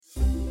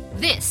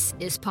This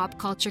is Pop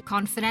Culture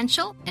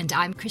Confidential, and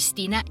I'm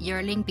Christina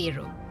Yerling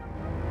Biro.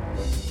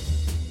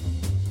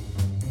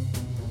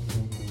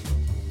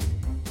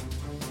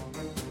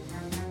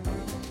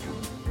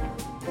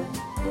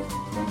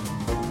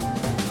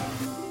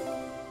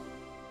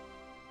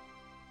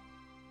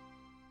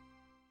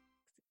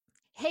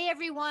 Hey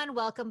everyone,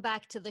 welcome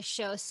back to the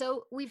show.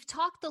 So we've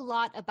talked a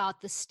lot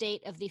about the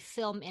state of the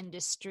film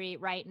industry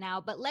right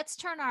now, but let's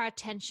turn our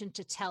attention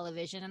to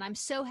television. And I'm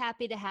so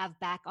happy to have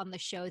back on the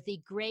show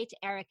the great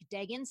Eric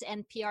Deggans,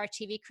 NPR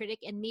TV critic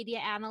and media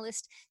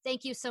analyst.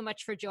 Thank you so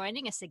much for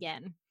joining us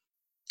again.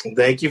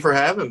 Thank you for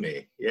having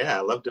me. Yeah,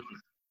 I love doing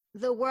it.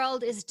 The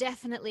world is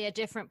definitely a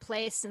different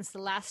place since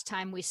the last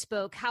time we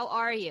spoke. How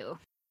are you?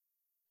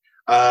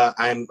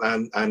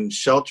 I'm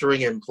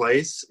sheltering in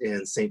place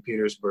in St.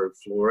 Petersburg,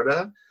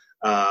 Florida,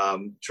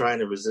 trying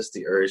to resist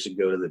the urge to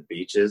go to the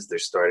beaches. They're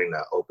starting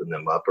to open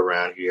them up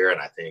around here,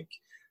 and I think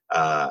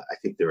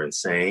they're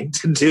insane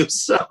to do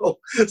so.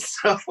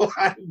 So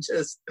I'm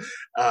just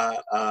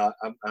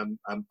I'm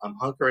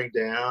hunkering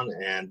down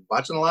and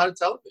watching a lot of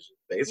television,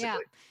 basically. Yeah.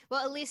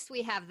 Well, at least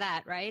we have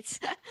that, right?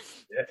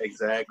 Yeah,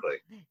 exactly.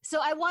 So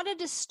I wanted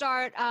to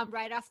start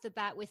right off the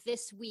bat with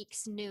this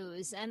week's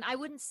news. And I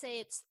wouldn't say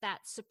it's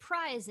that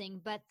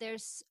surprising, but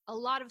there's a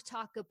lot of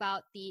talk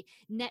about the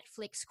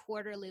Netflix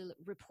quarterly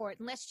report.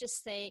 And let's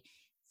just say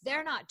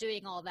they're not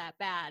doing all that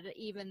bad,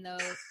 even though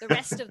the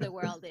rest of the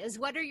world is.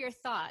 What are your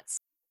thoughts?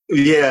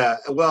 Yeah,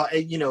 well,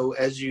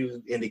 as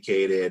you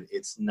indicated,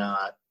 it's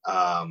not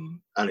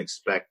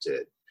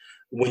unexpected.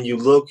 When you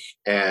look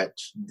at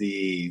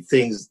the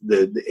things,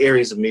 the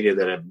areas of media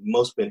that have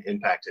most been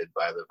impacted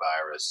by the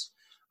virus,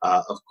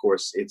 of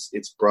course,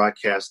 it's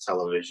broadcast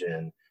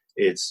television,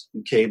 it's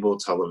cable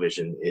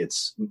television,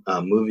 it's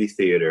movie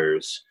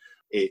theaters,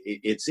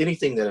 it's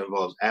anything that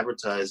involves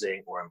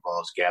advertising or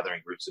involves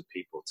gathering groups of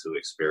people to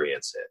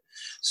experience it.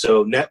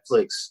 So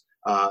Netflix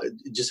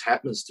just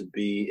happens to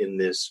be in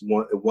this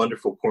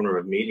wonderful corner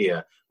of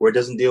media where it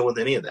doesn't deal with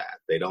any of that.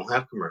 They don't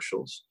have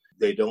commercials.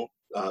 They don't.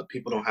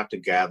 People don't have to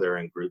gather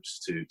in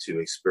groups to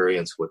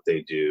experience what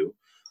they do.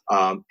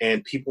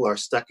 And people are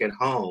stuck at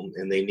home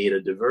and they need a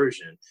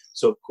diversion.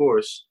 So, of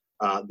course,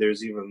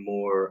 there's even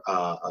more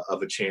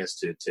of a chance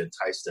to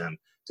entice them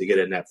to get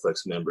a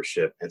Netflix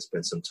membership and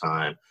spend some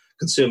time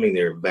consuming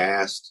their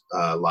vast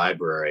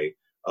library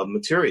of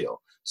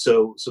material.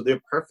 So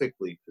they're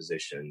perfectly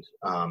positioned.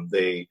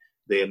 They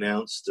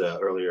announced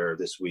earlier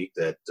this week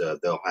that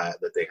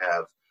they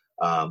have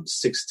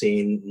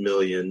 16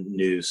 million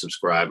new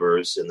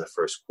subscribers in the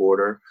first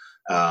quarter.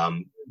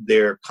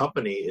 Their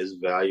company is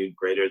valued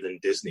greater than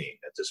Disney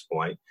at this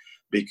point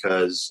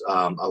because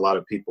a lot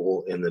of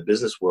people in the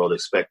business world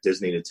expect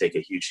Disney to take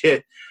a huge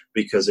hit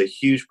because a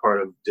huge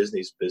part of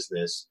Disney's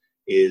business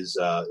is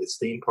its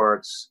theme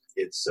parks,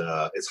 its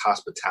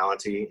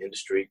hospitality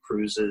industry,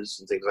 cruises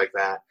and things like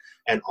that,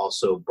 and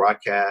also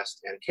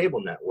broadcast and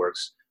cable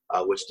networks,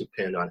 which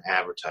depend on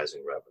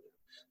advertising revenue.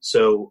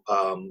 So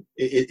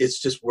it's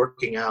just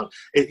working out.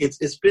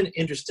 It's been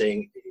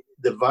interesting.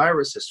 The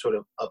virus has sort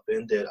of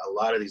upended a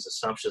lot of these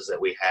assumptions that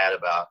we had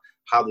about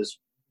how this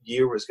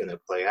year was going to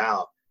play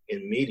out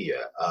in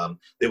media.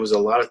 There was a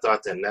lot of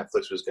thought that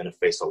Netflix was going to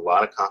face a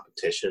lot of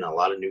competition, a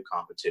lot of new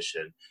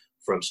competition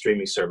from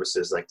streaming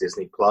services like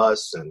Disney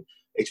Plus, and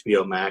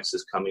HBO Max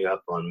is coming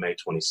up on May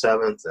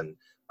 27th, and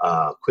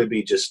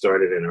Quibi just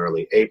started in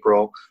early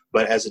April.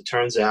 But as it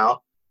turns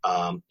out,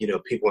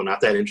 people are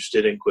not that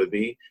interested in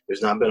Quibi.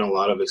 There's not been a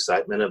lot of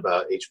excitement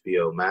about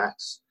HBO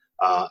Max.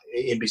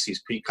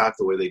 NBC's Peacock,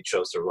 the way they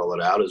chose to roll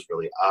it out is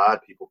really odd.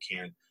 People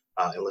can't,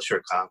 unless you're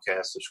a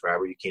Comcast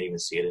subscriber, you can't even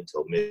see it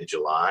until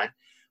mid-July.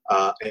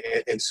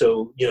 And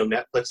so,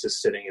 Netflix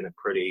is sitting in a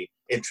pretty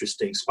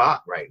interesting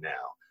spot right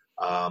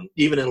now.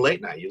 Even in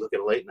late night, you look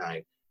at late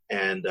night,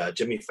 and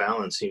Jimmy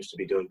Fallon seems to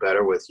be doing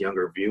better with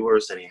younger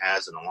viewers than he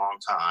has in a long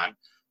time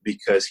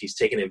because he's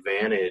taken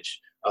advantage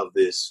of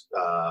this,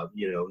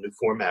 new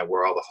format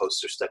where all the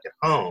hosts are stuck at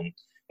home,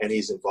 and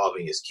he's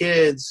involving his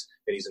kids,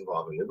 and he's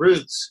involving the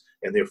roots,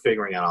 and they're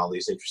figuring out all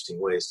these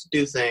interesting ways to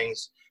do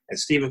things. And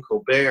Stephen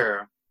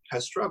Colbert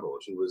has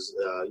struggled. He was,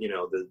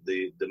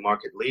 the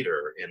market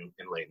leader in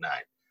late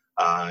night.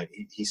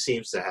 He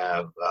seems to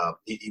have,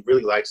 he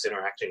really likes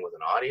interacting with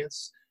an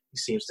audience. He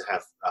seems to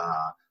have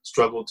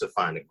struggled to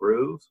find a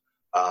groove.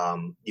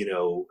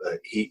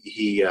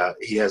 He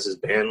has his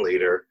band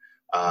leader,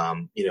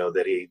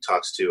 that he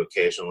talks to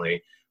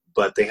occasionally,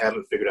 but they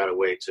haven't figured out a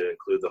way to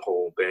include the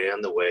whole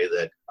band the way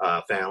that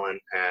Fallon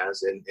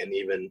has, and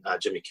even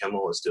Jimmy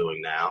Kimmel is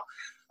doing now.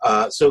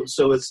 So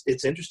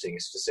it's interesting.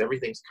 It's just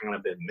everything's kind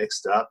of been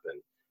mixed up,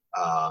 and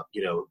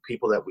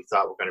people that we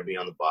thought were going to be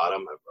on the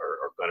bottom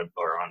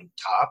are on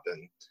top,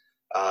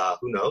 and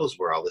who knows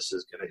where all this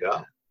is going to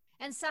go.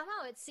 And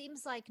somehow it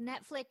seems like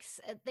Netflix,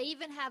 they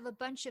even have a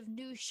bunch of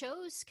new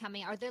shows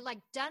coming. Are they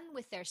done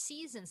with their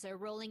seasons? They're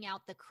rolling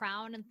out The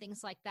Crown and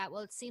things like that.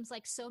 Well, it seems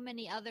like so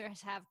many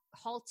others have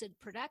halted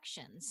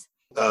productions.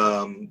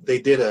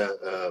 They did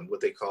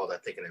what they called, I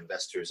think, an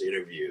investors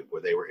interview,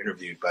 where they were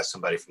interviewed by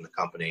somebody from the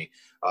company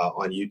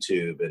on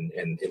YouTube,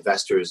 and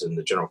investors and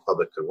the general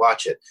public could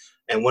watch it.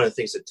 And one of the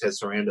things that Ted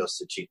Sarandos,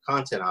 the chief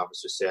content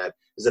officer, said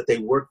is that they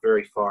worked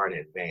very far in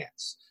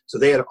advance. So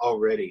they had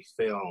already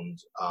filmed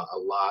a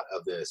lot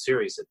of the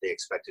series that they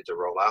expected to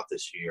roll out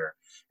this year.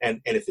 And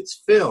if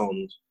it's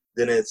filmed,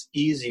 then it's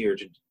easier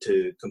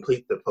to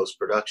complete the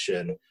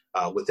post-production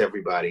with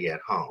everybody at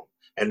home.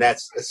 And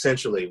that's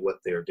essentially what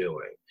they're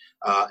doing.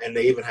 And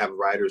they even have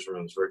writers'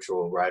 rooms,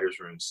 virtual writers'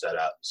 rooms set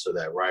up so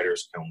that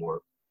writers can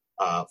work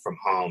from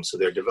home. So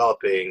they're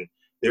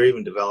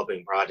even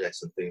developing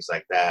projects and things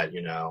like that,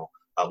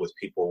 with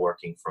people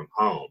working from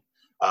home.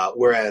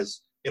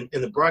 Whereas in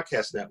the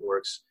broadcast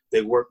networks,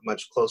 they work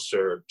much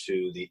closer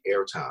to the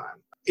airtime.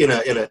 In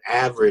an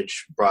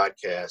average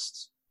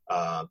broadcast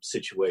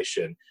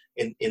situation,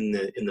 in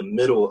the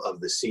middle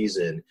of the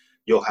season,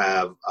 you'll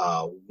have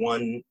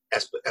one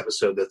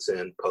episode that's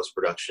in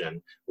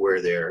post-production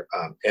where they're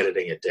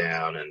editing it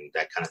down and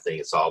that kind of thing.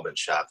 It's all been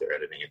shot. They're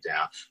editing it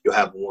down. You'll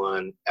have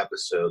one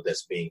episode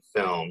that's being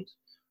filmed,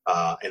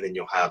 and then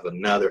you'll have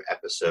another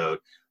episode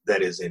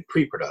that is in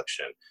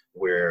pre-production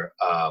where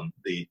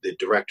the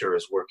director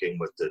is working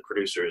with the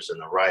producers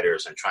and the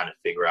writers and trying to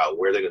figure out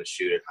where they're going to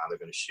shoot it, how they're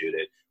going to shoot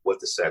it,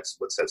 what sets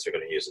they're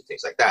going to use, and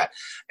things like that.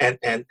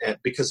 And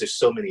because there's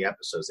so many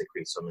episodes, they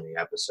create so many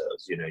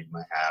episodes. You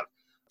might have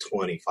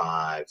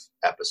 25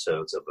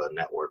 episodes of a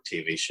network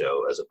TV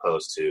show as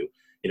opposed to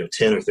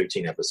 10 or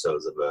 13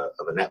 episodes of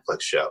a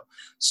Netflix show.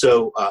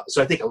 So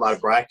I think a lot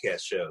of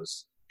broadcast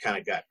shows kind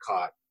of got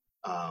caught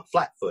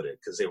flat-footed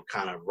because they were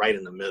kind of right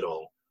in the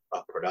middle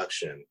of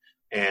production,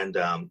 and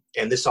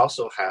this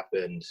also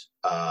happened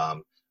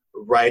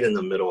right in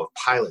the middle of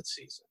pilot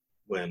season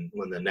when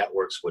the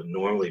networks would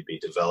normally be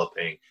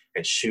developing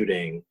and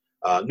shooting.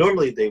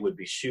 Normally they would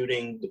be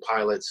shooting the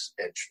pilots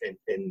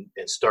and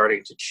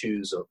starting to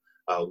choose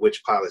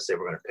which pilots they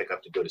were going to pick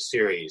up to go to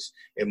series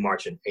in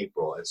March and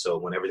April. And so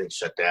when everything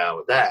shut down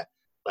with that,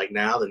 like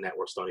now the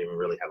networks don't even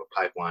really have a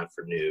pipeline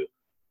for new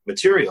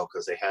material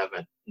because they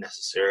haven't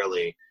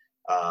necessarily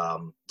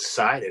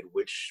decided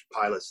which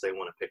pilots they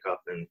want to pick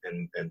up and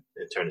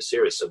turn to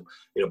series. So,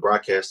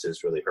 broadcast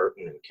is really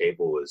hurting, and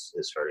cable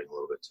is hurting a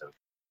little bit too.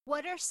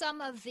 What are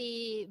some of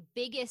the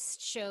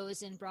biggest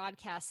shows in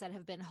broadcast that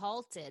have been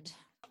halted?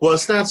 Well,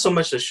 it's not so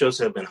much that shows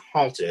have been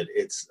halted.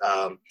 It's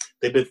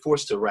they've been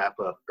forced to wrap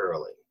up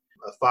early.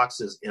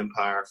 Fox's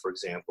Empire, for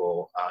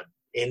example,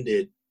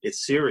 ended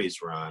its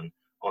series run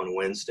on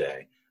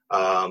Wednesday,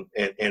 and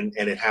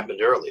it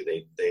happened early.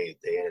 They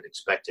had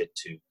expected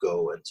to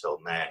go until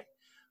May.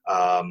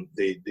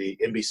 The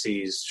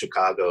NBC's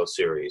Chicago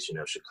series,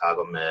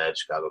 Chicago Med,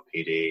 Chicago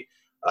PD,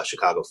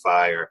 Chicago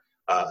Fire.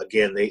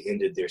 Again, they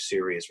ended their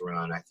series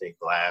run, I think,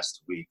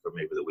 last week or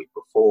maybe the week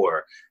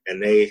before,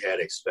 and they had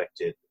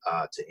expected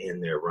to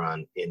end their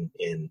run in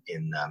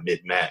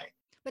mid-May.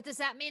 But does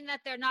that mean that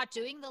they're not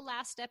doing the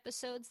last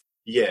episodes?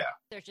 Yeah,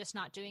 they're just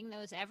not doing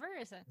those ever.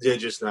 Is it? They're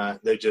just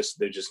not. They're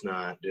just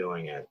not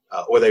doing it.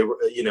 Or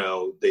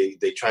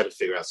they try to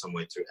figure out some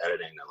way through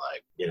editing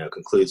to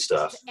conclude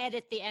stuff. Just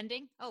edit the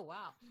ending. Oh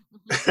wow.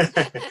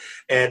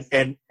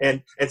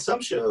 and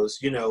some shows,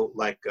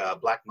 like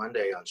Black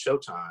Monday on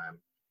Showtime,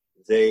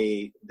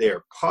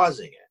 they're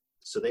pausing it.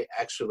 So they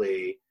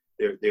actually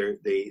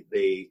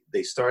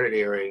they started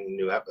airing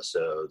new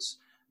episodes.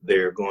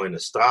 They're going to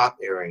stop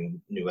airing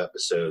new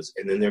episodes,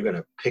 and then they're going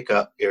to pick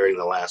up airing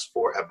the last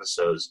 4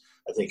 episodes,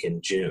 I think, in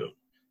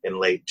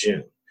late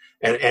June.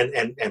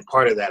 And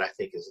part of that, I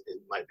think, is it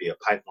might be a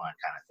pipeline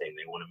kind of thing.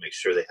 They want to make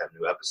sure they have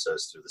new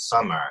episodes through the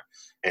summer,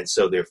 and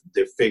so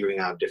they're figuring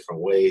out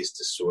different ways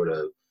to sort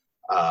of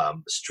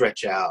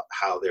stretch out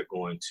how they're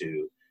going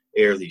to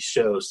air these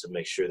shows to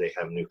make sure they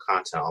have new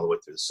content all the way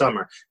through the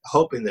summer,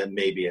 hoping that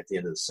maybe at the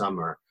end of the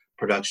summer,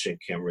 production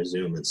can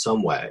resume in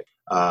some way,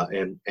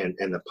 and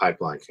the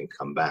pipeline can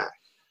come back.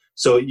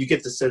 So you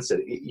get the sense that,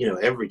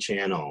 every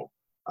channel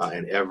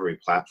and every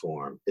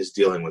platform is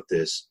dealing with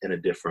this in a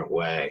different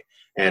way.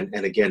 And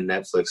again,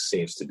 Netflix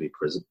seems to be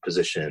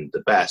positioned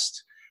the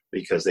best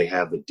because they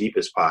have the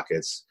deepest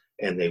pockets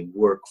and they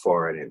work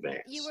far in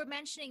advance. You were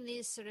mentioning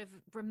these sort of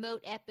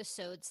remote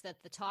episodes that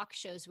the talk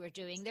shows were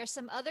doing. There's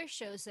some other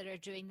shows that are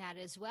doing that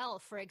as well.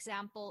 For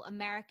example,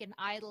 American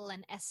Idol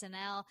and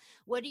SNL.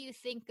 What do you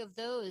think of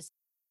those?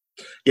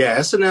 Yeah,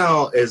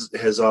 SNL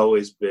has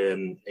always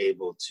been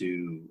able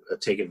to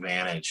take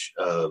advantage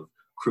of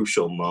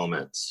crucial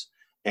moments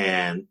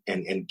and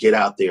get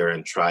out there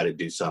and try to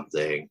do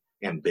something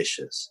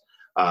ambitious.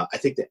 I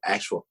think the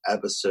actual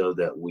episode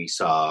that we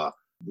saw,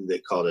 they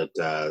called it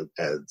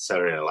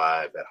Saturday Night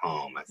Live at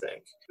Home, I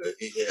think.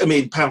 I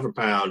mean, pound for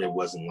pound, it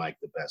wasn't like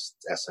the best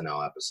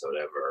SNL episode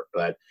ever,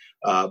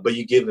 but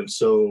you give them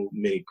so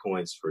many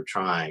points for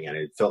trying, and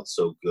it felt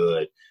so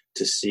good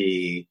to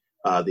see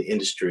the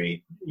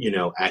industry,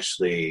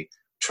 actually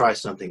try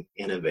something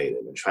innovative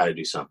and try to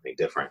do something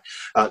different.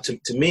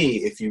 To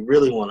me, if you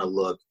really want to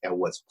look at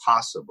what's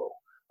possible,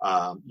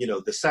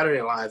 the Saturday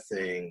Night Live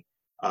thing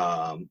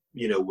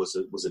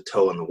was a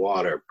toe in the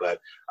water. But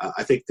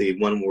I think the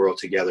One World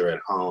Together at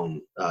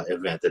Home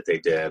event that they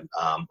did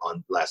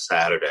on last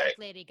Saturday,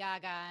 Lady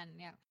Gaga and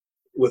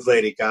with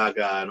Lady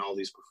Gaga and all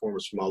these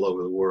performers from all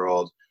over the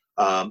world,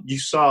 you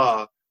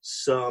saw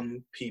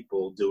some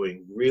people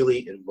doing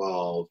really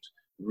involved,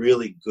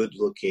 really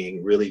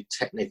good-looking, really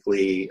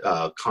technically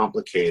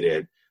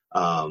complicated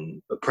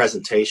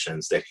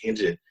presentations that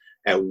hinted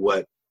at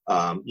what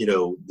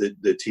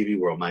the TV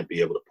world might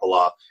be able to pull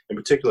off. In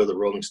particular, the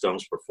Rolling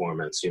Stones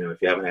performance.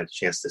 If you haven't had a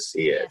chance to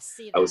see it,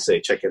 I would say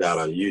check it out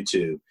on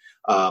YouTube.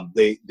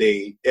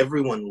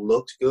 Everyone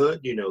looked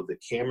good. The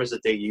cameras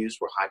that they used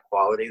were high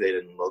quality. They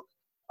didn't look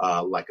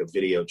like a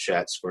video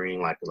chat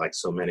screen like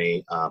so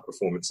many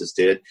performances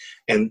did.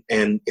 And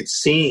it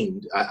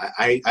seemed,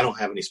 I don't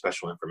have any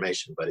special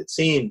information, but it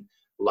seemed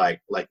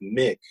like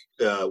Mick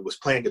was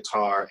playing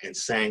guitar and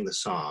sang the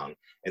song,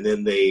 and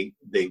then they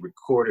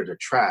recorded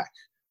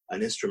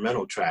an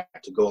instrumental track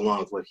to go along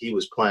with what he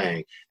was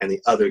playing, and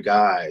the other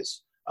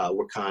guys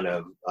were kind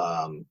of,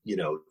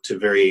 to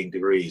varying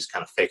degrees,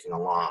 kind of faking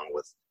along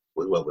with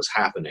what was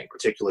happening,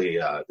 particularly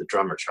the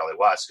drummer, Charlie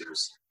Watts,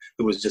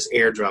 who was just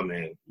air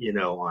drumming,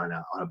 on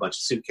a bunch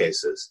of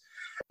suitcases.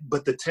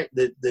 But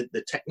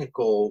the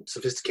technical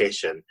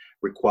sophistication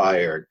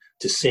required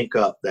to sync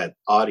up that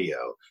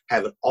audio,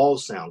 have it all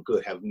sound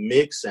good, have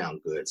Mick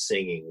sound good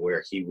singing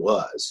where he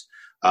was,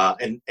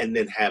 and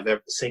then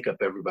sync up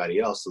everybody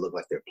else to look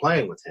like they're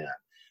playing with him.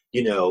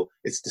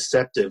 It's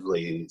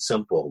deceptively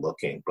simple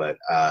looking, but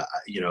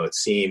it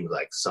seemed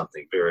like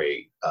something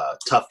very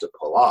tough to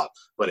pull off,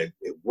 but it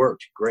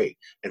worked great.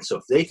 And so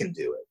if they can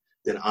do it,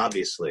 then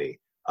obviously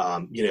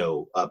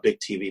big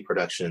TV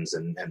productions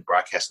and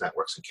broadcast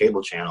networks and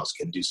cable channels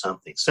can do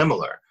something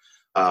similar.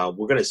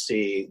 We're going to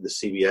see the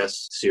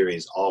CBS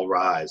series All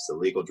Rise, the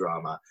legal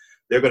drama.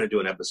 They're going to do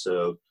an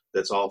episode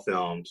that's all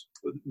filmed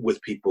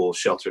with people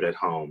sheltered at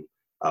home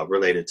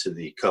related to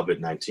the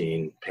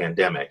COVID-19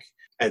 pandemic.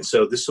 And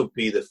so this will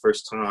be the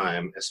first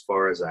time, as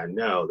far as I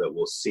know, that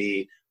we'll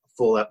see a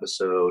full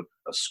episode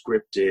of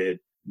scripted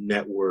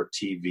network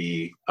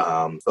TV,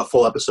 a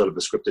full episode of a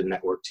scripted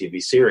network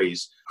TV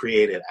series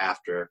created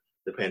after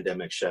the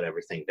pandemic shut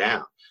everything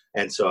down.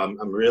 And so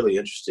I'm really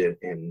interested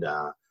in,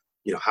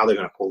 how they're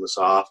going to pull this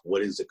off.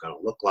 What is it going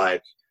to look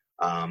like?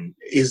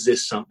 Is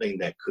this something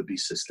that could be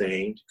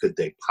sustained? Could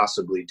they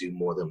possibly do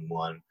more than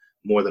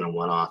a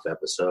one-off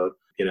episode?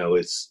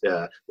 It's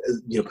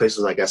places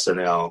like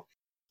SNL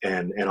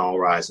and All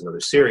Rise and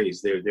other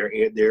series.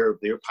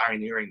 They're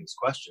pioneering these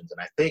questions, and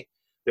I think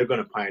they're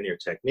going to pioneer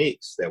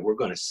techniques that we're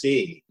going to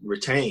see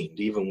retained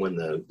even when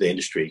the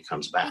industry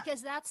comes back.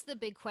 Because that's the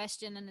big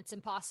question, and it's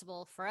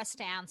impossible for us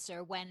to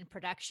answer when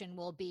production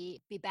will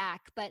be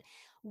back. But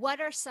what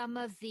are some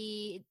of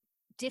the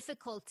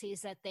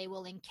difficulties that they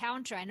will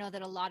encounter? I know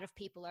that a lot of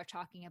people are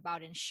talking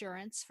about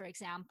insurance, for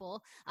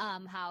example,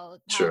 how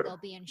Sure. they'll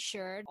be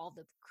insured, all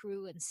the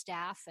crew and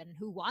staff, and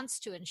who wants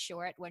to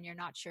insure it when you're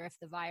not sure if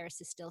the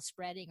virus is still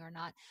spreading or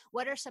not.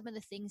 What are some of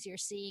the things you're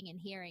seeing and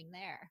hearing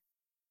there?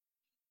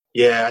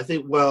 Yeah, I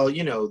think,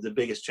 the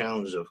biggest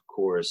challenge, of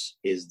course,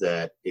 is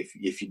that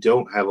if you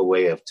don't have a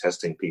way of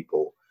testing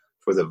people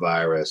for the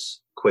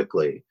virus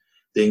quickly,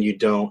 then you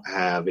don't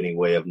have any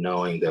way of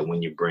knowing that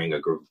when you bring a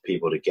group of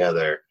people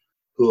together,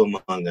 who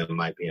among them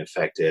might be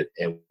infected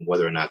and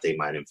whether or not they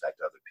might infect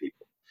other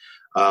people.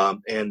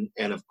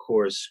 And of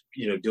course,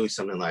 doing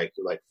something like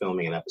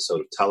filming an episode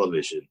of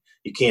television,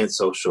 you can't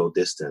social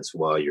distance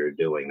while you're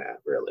doing that,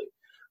 really.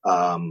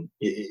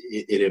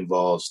 It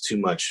involves too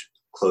much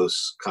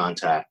close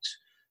contact.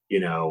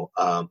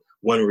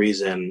 One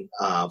reason,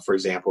 for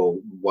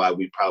example, why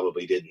we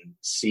probably didn't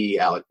see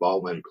Alec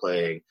Baldwin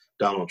playing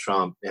Donald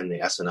Trump in the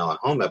SNL at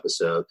Home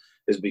episode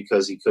is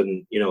because he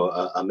couldn't,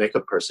 a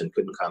makeup person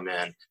couldn't come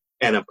in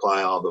and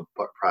apply all the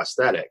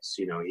prosthetics.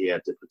 He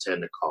had to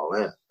pretend to call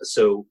in.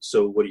 So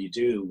what do you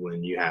do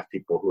when you have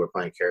people who are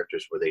playing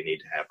characters where they need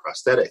to have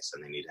prosthetics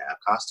and they need to have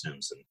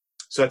costumes? And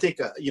so I think,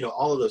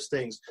 all of those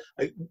things,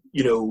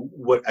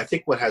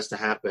 what has to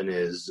happen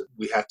is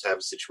we have to have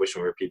a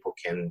situation where people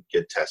can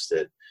get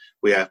tested.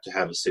 We have to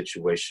have a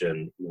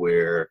situation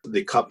where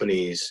the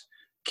companies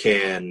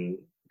can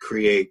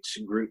create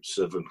groups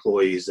of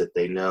employees that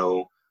they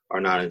know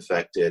are not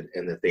infected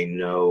and that they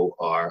know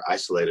are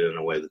isolated in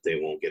a way that they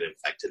won't get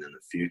infected in the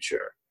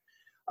future.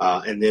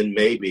 And then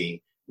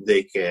maybe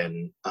they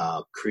can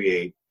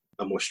create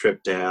a more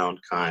stripped down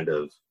kind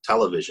of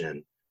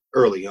television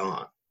early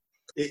on.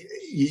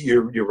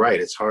 You're right.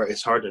 It's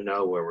hard to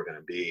know where we're going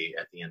to be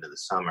at the end of the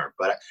summer,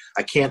 but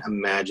I can't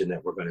imagine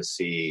that we're going to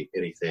see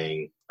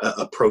anything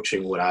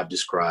approaching what I've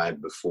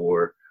described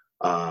before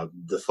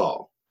the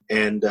fall.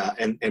 And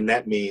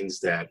that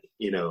means that,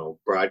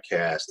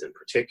 broadcast in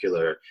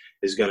particular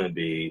is going to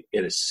be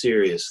in a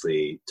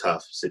seriously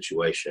tough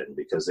situation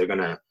because they're going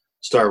to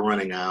start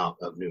running out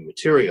of new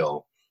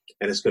material,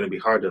 and it's going to be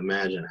hard to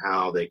imagine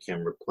how they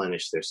can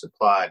replenish their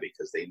supply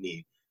because they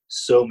need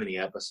so many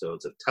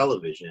episodes of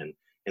television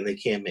and they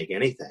can't make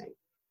anything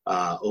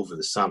over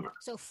the summer.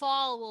 So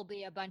fall will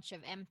be a bunch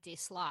of empty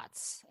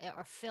slots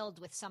or filled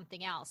with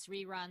something else,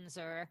 reruns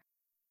or...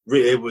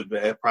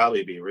 It'd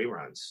probably be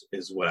reruns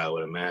is what I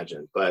would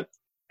imagine,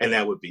 and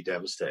that would be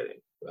devastating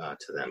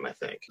to them, I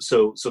think.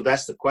 So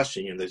that's the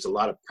question. There's a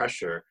lot of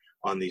pressure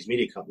on these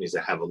media companies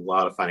that have a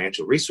lot of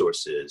financial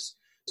resources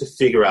to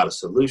figure out a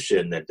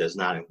solution that does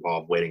not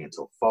involve waiting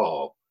until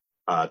fall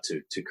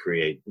to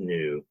create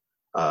new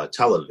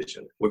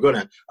television. We're going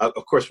to,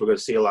 of course, we're going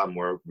to see a lot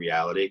more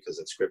reality because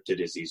it's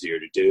scripted is easier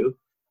to do.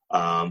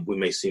 We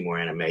may see more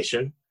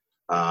animation.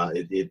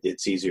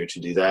 It's easier to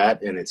do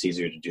that, and it's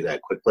easier to do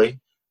that quickly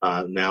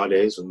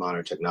nowadays with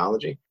modern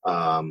technology.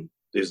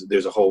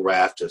 There's a whole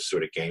raft of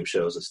sort of game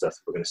shows and stuff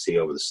that we're going to see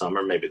over the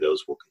summer. Maybe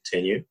those will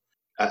continue.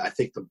 I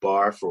think the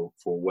bar for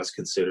what's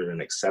considered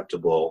an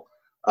acceptable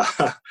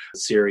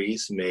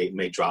series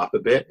may drop a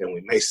bit, and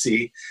we may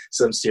see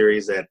some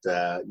series that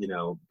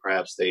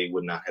perhaps they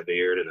would not have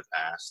aired in the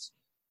past.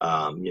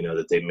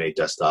 That they may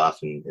dust off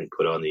and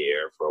put on the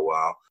air for a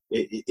while.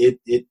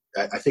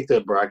 I think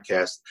the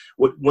broadcast.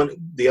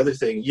 The other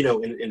thing,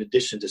 in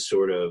addition to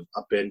sort of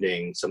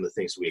upending some of the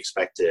things we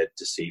expected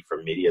to see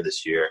from media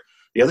this year,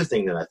 the other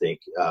thing that I think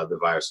the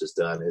virus has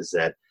done is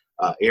that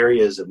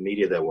areas of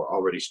media that were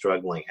already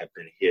struggling have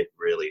been hit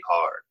really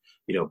hard.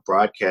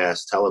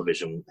 Broadcast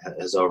television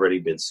has already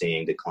been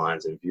seeing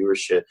declines in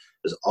viewership,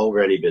 has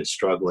already been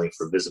struggling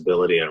for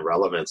visibility and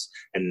relevance,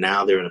 and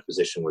now they're in a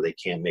position where they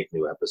can't make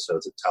new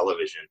episodes of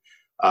television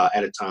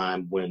at a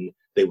time when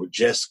they were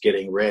just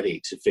getting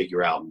ready to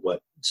figure out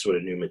what sort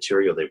of new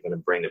material they're going to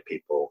bring to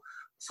people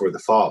for the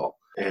fall.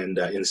 And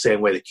in the same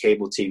way, the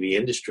cable TV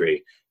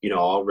industry,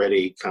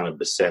 already kind of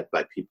beset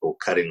by people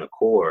cutting the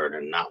cord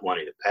and not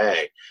wanting to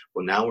pay.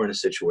 Well, now we're in a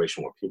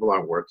situation where people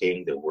aren't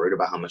working. They're worried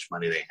about how much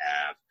money they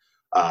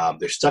have.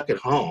 They're stuck at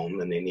home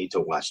and they need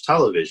to watch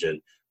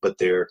television, but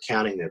they're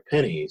counting their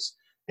pennies.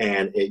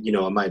 And it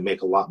might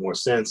make a lot more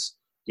sense,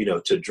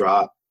 to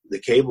drop the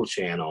cable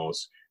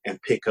channels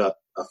and pick up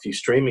a few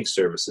streaming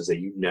services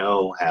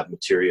that have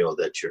material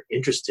that you're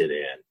interested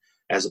in,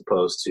 as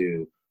opposed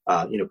to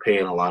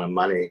paying a lot of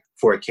money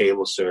for a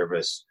cable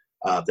service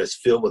that's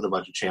filled with a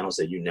bunch of channels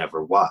that you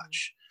never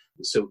watch.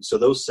 So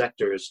those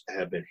sectors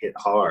have been hit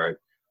hard.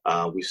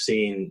 We've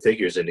seen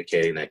figures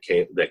indicating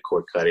that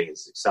cord cutting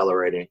is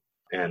accelerating.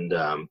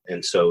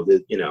 And so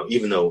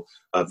even though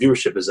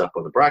viewership is up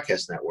on the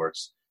broadcast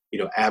networks,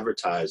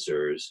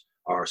 advertisers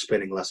are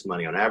spending less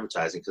money on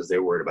advertising because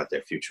they're worried about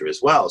their future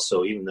as well.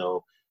 So even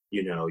though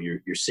you're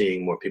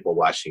seeing more people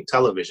watching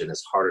television,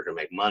 it's harder to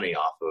make money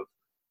off of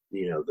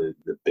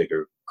the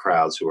bigger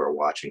crowds who are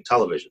watching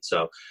television.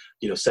 So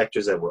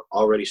sectors that were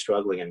already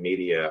struggling in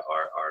media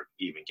are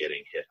even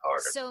getting hit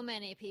harder. So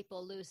many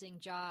people losing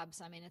jobs.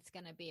 I mean, it's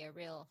going to be a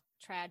real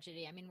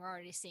tragedy. I mean, we're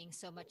already seeing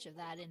so much of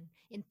that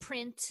in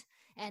print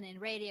and in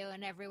radio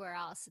and everywhere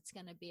else. It's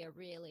going to be a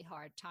really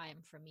hard time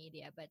for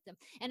media. But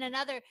and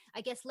another,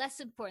 I guess,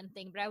 less important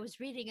thing, but I was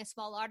reading a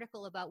small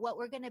article about what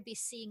we're going to be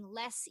seeing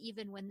less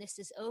even when this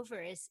is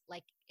over is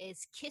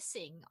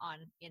kissing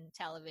in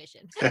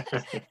television.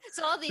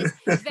 So all these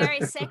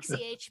very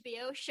sexy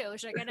HBO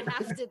shows are going to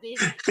have to be.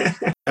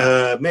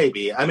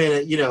 Maybe. I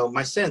mean,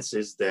 my sense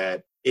is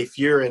that if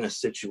you're in a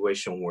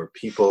situation where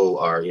people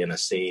are in a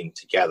scene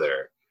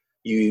together,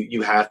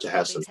 you have to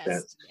have some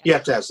sense. Yeah. You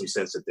have to have some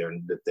sense that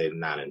they're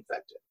not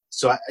infected.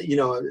 So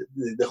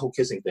the whole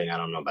kissing thing, I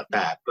don't know about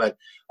that, but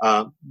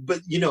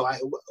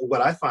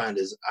what I find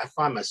is I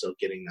find myself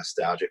getting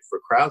nostalgic for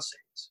crowd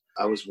scenes.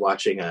 I was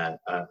watching a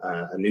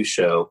new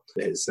show.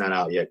 It's not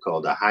out yet,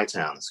 called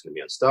Hightown. It's going to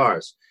be on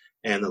Stars,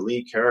 and the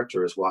lead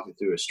character is walking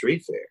through a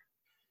street fair.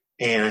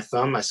 And I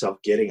found myself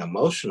getting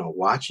emotional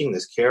watching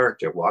this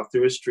character walk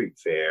through a street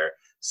fair,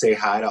 say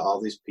hi to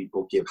all these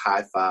people, give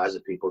high fives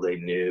to people they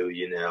knew,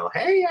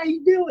 hey, how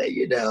you doing?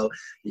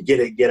 You get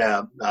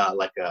a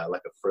like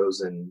a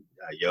frozen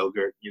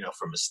yogurt,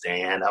 from a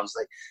stand. I was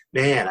like,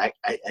 man, I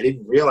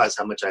didn't realize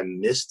how much I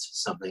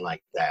missed something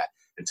like that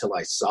until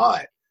I saw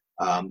it,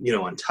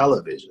 on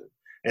television.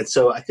 And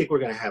so I think we're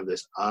going to have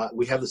this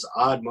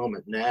odd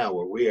moment now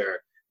where we are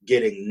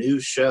getting new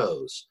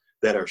shows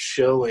that are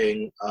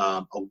showing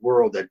a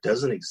world that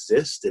doesn't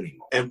exist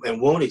anymore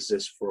and won't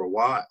exist for a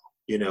while.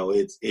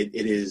 It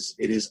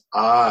is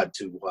odd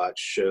to watch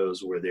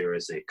shows where there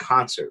is a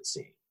concert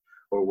scene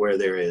or where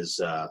there is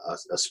a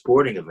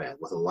sporting event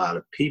with a lot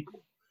of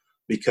people,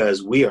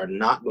 because we are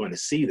not going to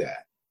see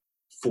that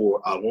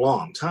for a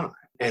long time.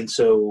 And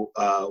so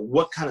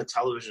what kind of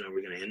television are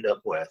we going to end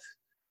up with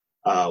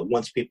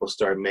once people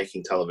start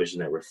making television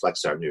that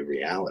reflects our new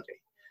reality?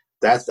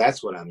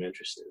 That's what I'm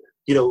interested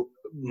in.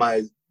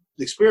 My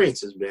experience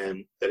has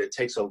been that it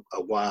takes a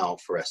while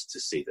for us to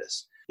see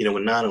this.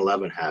 When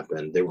 9/11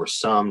 happened, there were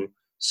some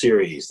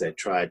series that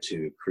tried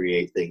to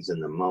create things in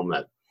the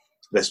moment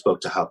that spoke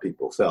to how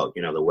people felt.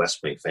 The West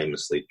Wing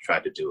famously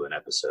tried to do an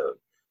episode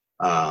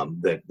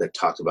that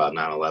talked about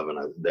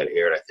 9/11 that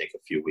aired, I think,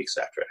 a few weeks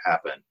after it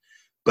happened.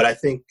 But I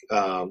think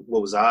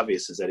what was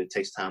obvious is that it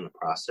takes time to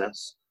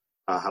process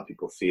how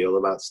people feel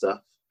about stuff.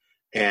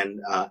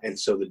 And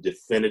so the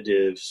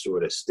definitive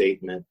sort of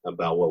statement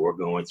about what we're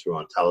going through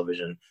on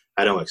television,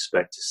 I don't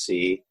expect to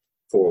see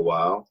for a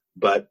while,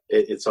 but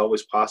it's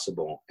always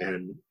possible.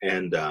 And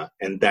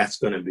that's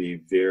going to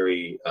be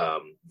very,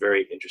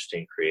 very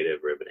interesting, creative,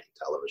 riveting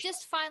television.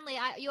 Just finally,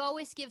 you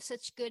always give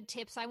such good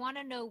tips. I want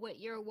to know what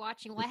you're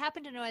watching. Well, I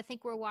happen to know, I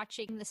think we're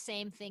watching the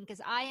same thing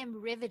because I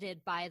am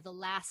riveted by The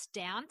Last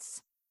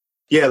Dance.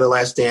 Yeah, The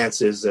Last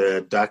Dance is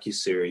a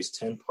docuseries,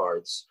 10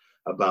 parts,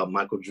 about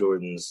Michael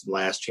Jordan's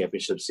last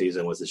championship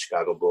season with the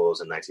Chicago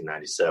Bulls in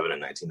 1997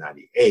 and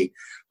 1998.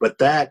 But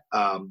that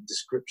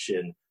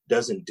description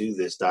doesn't do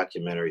this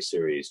documentary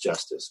series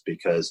justice,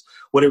 because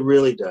what it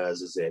really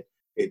does is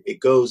it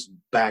goes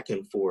back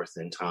and forth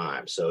in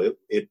time. So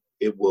it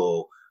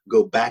will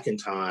go back in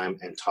time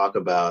and talk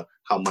about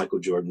how Michael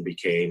Jordan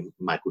became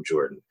Michael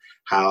Jordan,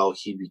 how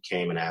he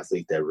became an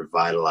athlete that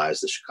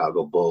revitalized the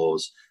Chicago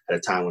Bulls at a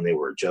time when they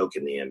were a joke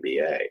in the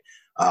NBA,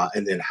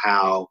 and then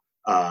how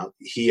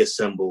he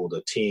assembled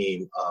a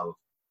team of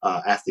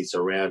athletes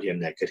around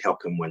him that could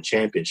help him win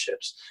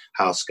championships,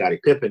 how Scottie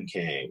Pippen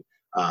came,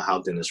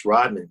 how Dennis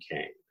Rodman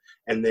came,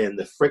 and then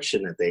the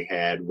friction that they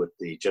had with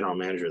the general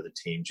manager of the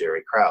team,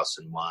 Jerry Krause,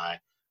 and why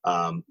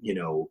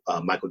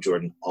Michael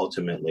Jordan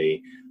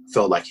ultimately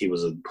felt like he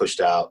was pushed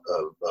out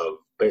of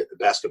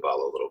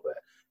basketball a little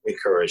bit,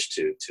 encouraged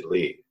to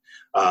leave.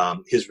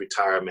 His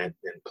retirement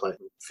and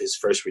his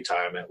first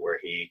retirement, where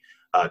he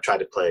tried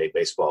to play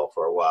baseball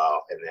for a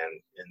while and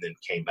then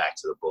came back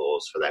to the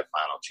Bulls for that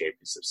final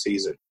championship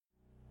season.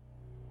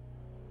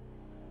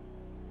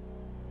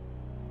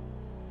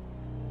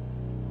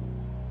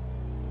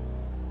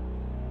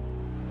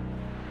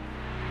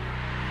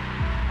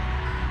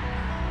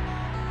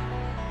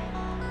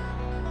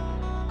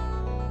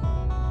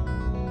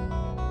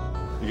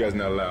 You guys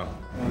not allowed?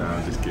 No,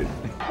 I'm just kidding.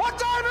 What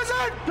time is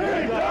it?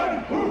 Game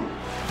time!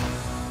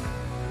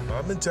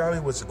 My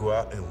mentality was to go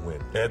out and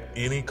win at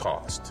any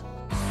cost.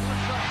 The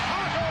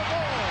Chicago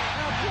Bulls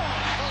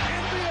have won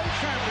the NBA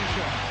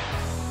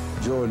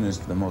championship. Jordan is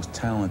the most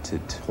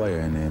talented player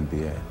in the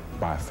NBA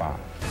by far.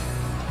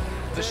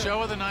 The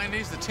show of the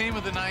 90s, the team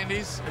of the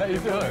 90s. How you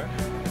feeling?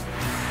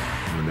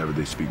 Whenever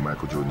they speak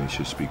Michael Jordan, they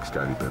should speak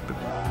Scottie Pippen.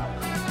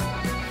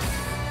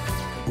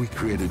 We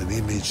created an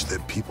image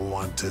that people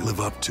want to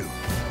live up to.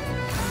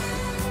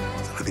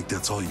 I think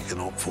that's all you can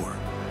hope for.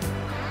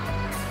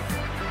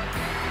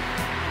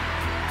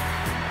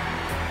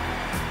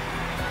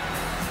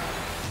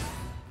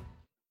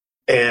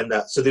 And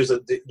so there's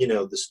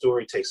the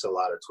story takes a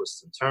lot of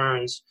twists and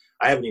turns.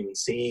 I haven't even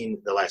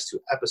seen the last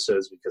two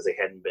episodes because they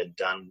hadn't been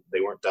done.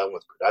 They weren't done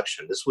with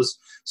production. This was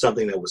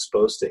something that was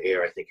supposed to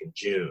air, I think, in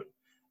June,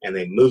 and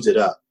they moved it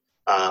up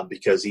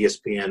because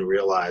ESPN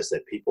realized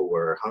that people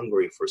were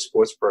hungry for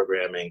sports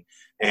programming,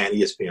 and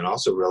ESPN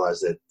also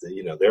realized that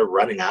they're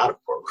running out of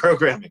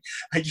programming.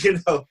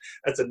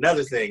 That's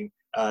another thing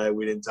that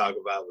we didn't talk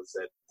about was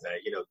that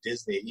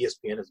Disney,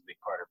 ESPN is a big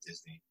part of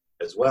Disney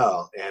as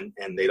well, and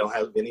they don't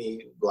have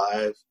any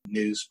live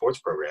news sports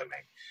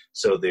programming,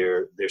 so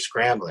they're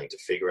scrambling to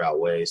figure out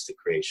ways to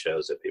create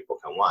shows that people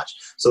can watch.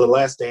 So The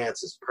Last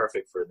Dance is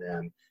perfect for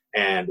them,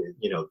 and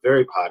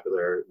very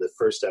popular. The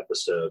first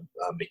episode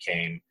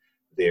became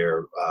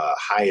their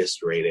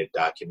highest rated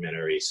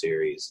documentary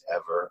series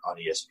ever on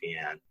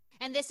ESPN.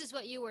 And this is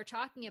what you were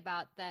talking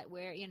about, that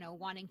we're,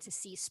 wanting to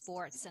see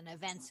sports and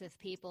events with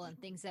people and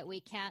things that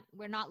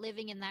we're not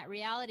living in that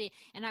reality.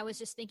 And I was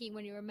just thinking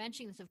when you were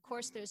mentioning this, of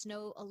course, there's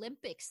no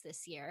Olympics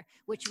this year,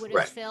 which would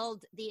have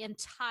filled the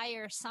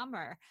entire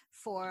summer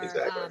for,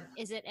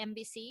 is it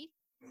NBC?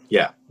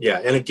 Yeah.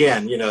 And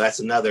again, that's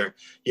another,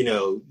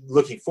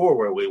 looking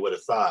forward, we would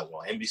have thought,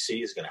 well,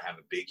 NBC is going to have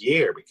a big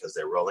year because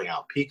they're rolling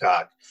out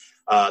Peacock,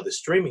 the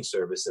streaming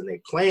service, and they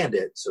planned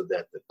it so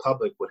that the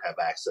public would have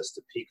access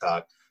to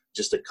Peacock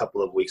just a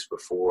couple of weeks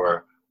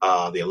before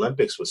the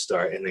Olympics would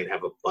start, and they'd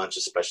have a bunch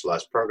of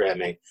specialized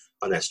programming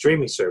on that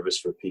streaming service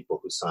for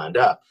people who signed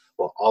up.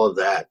 Well, all of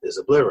that is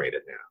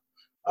obliterated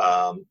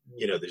now.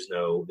 There's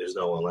no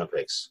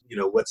Olympics.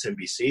 What's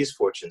NBC's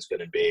fortune is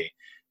going to be,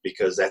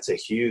 because that's a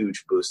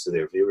huge boost to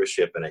their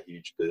viewership and a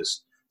huge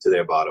boost to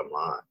their bottom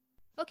line.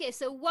 Okay,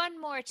 so one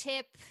more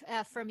tip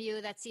from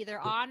you that's either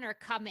on or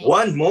coming.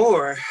 One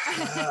more?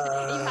 You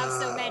have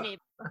so many.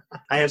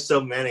 I have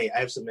so many.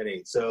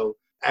 So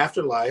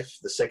Afterlife,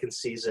 the second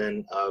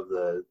season of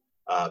the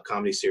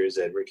comedy series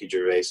that Ricky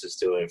Gervais is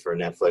doing for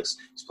Netflix.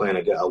 He's playing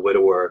a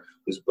widower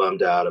who's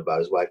bummed out about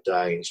his wife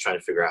dying. He's trying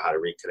to figure out how to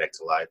reconnect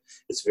to life.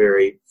 It's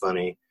very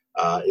funny.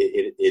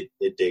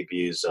 It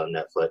debuts on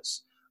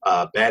Netflix.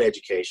 Bad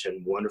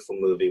Education, wonderful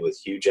movie with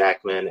Hugh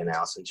Jackman and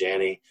Allison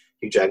Janney.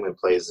 Hugh Jackman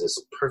plays this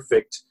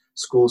perfect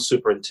school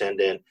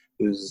superintendent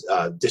whose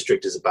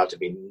district is about to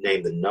be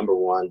named the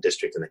 #1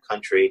 district in the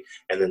country.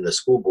 And then the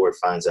school board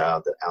finds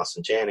out that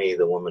Allison Janney,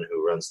 the woman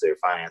who runs their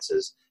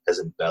finances, has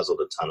embezzled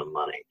a ton of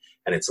money.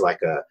 And it's like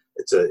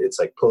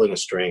pulling a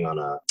string on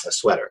a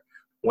sweater.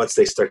 Once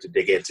they start to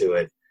dig into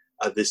it,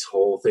 this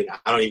whole thing,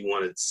 I don't even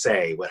want to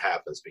say what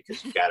happens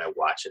because you got to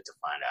watch it to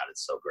find out.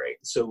 It's so great.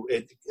 So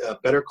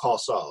Better Call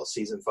Saul,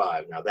 season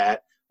 5. Now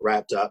that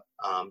wrapped up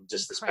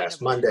just this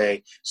past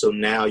Monday. So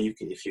now you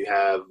can, if you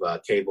have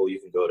cable, you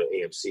can go to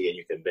AMC and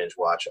you can binge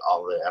watch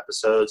all the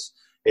episodes.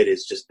 It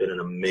has just been an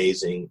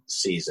amazing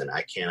season.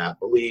 I cannot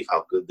believe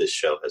how good this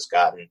show has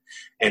gotten.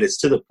 And it's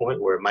to the point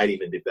where it might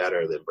even be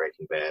better than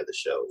Breaking Bad, the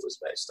show it was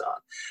based on.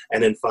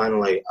 And then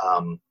finally,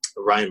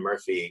 Ryan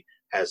Murphy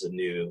has a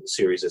new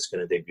series that's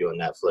going to debut on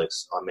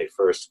Netflix on May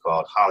 1st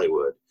called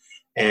Hollywood.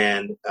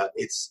 And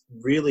it's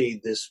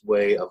really this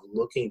way of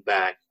looking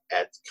back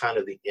at kind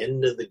of the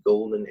end of the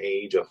golden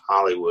age of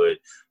Hollywood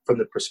from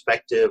the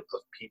perspective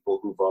of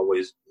people who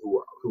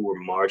were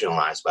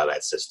marginalized by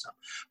that system,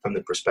 from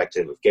the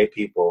perspective of gay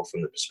people,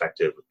 from the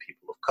perspective of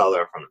people of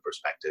color, from the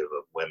perspective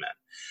of women,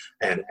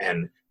 and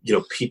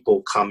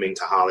people coming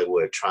to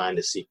Hollywood trying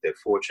to seek their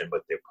fortune,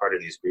 but they're part of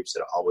these groups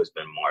that have always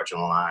been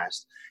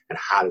marginalized. And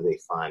how do they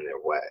find their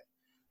way?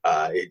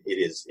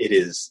 It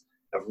is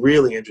a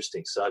really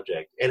interesting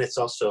subject, and it's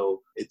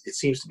also it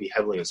seems to be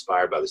heavily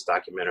inspired by this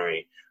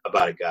documentary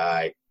about a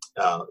guy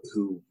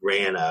who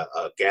ran a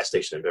gas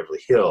station in Beverly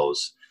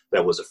Hills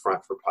that was a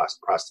front for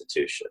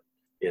prostitution.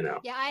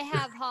 Yeah, I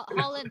have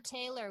Holland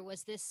Taylor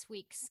was this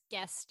week's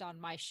guest on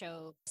my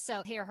show,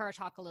 so hear her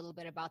talk a little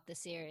bit about the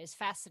series.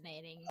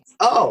 Fascinating.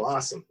 Oh,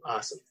 awesome.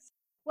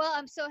 Well,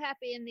 I'm so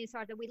happy in these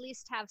hours that we at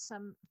least have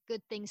some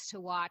good things to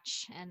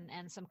watch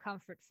and some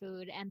comfort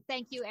food. And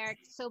thank you, Eric,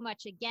 so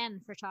much again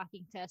for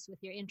talking to us with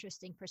your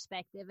interesting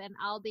perspective. And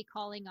I'll be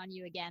calling on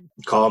you again.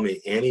 Call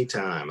me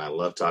anytime. I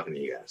love talking to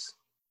you guys.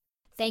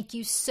 Thank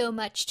you so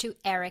much to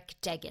Eric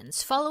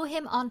Deggans. Follow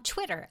him on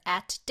Twitter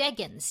at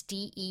Deggans,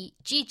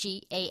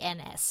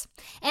 Deggans.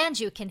 And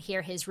you can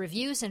hear his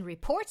reviews and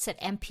reports at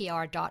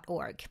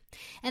npr.org.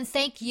 And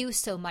thank you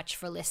so much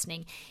for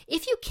listening.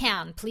 If you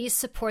can, please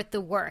support the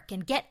work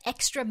and get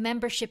extra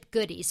membership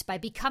goodies by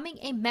becoming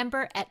a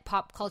member at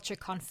Pop Culture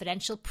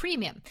Confidential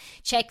Premium.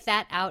 Check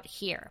that out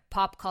here,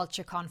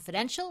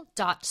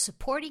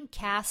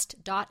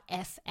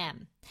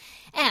 popcultureconfidential.supportingcast.fm.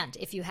 And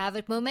if you have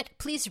a moment,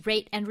 please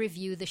rate and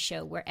review the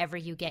show wherever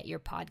you get your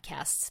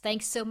podcasts.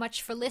 Thanks so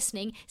much for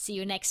listening. See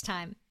you next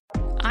time.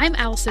 I'm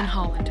Allison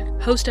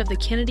Holland, host of the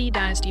Kennedy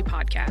Dynasty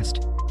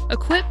podcast.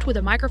 Equipped with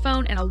a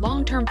microphone and a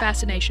long-term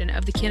fascination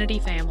of the Kennedy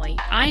family,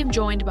 I am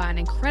joined by an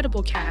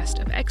incredible cast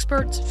of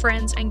experts,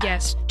 friends, and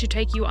guests to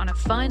take you on a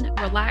fun,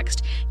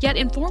 relaxed, yet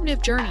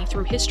informative journey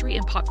through history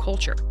and pop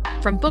culture.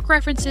 From book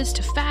references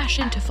to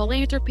fashion to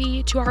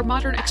philanthropy to our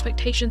modern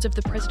expectations of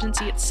the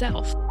presidency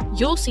itself,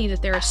 you'll see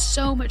that there is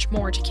so much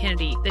more to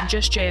Kennedy than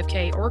just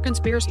JFK or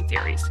conspiracy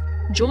theories.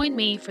 Join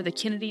me for the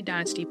Kennedy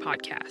Dynasty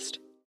podcast.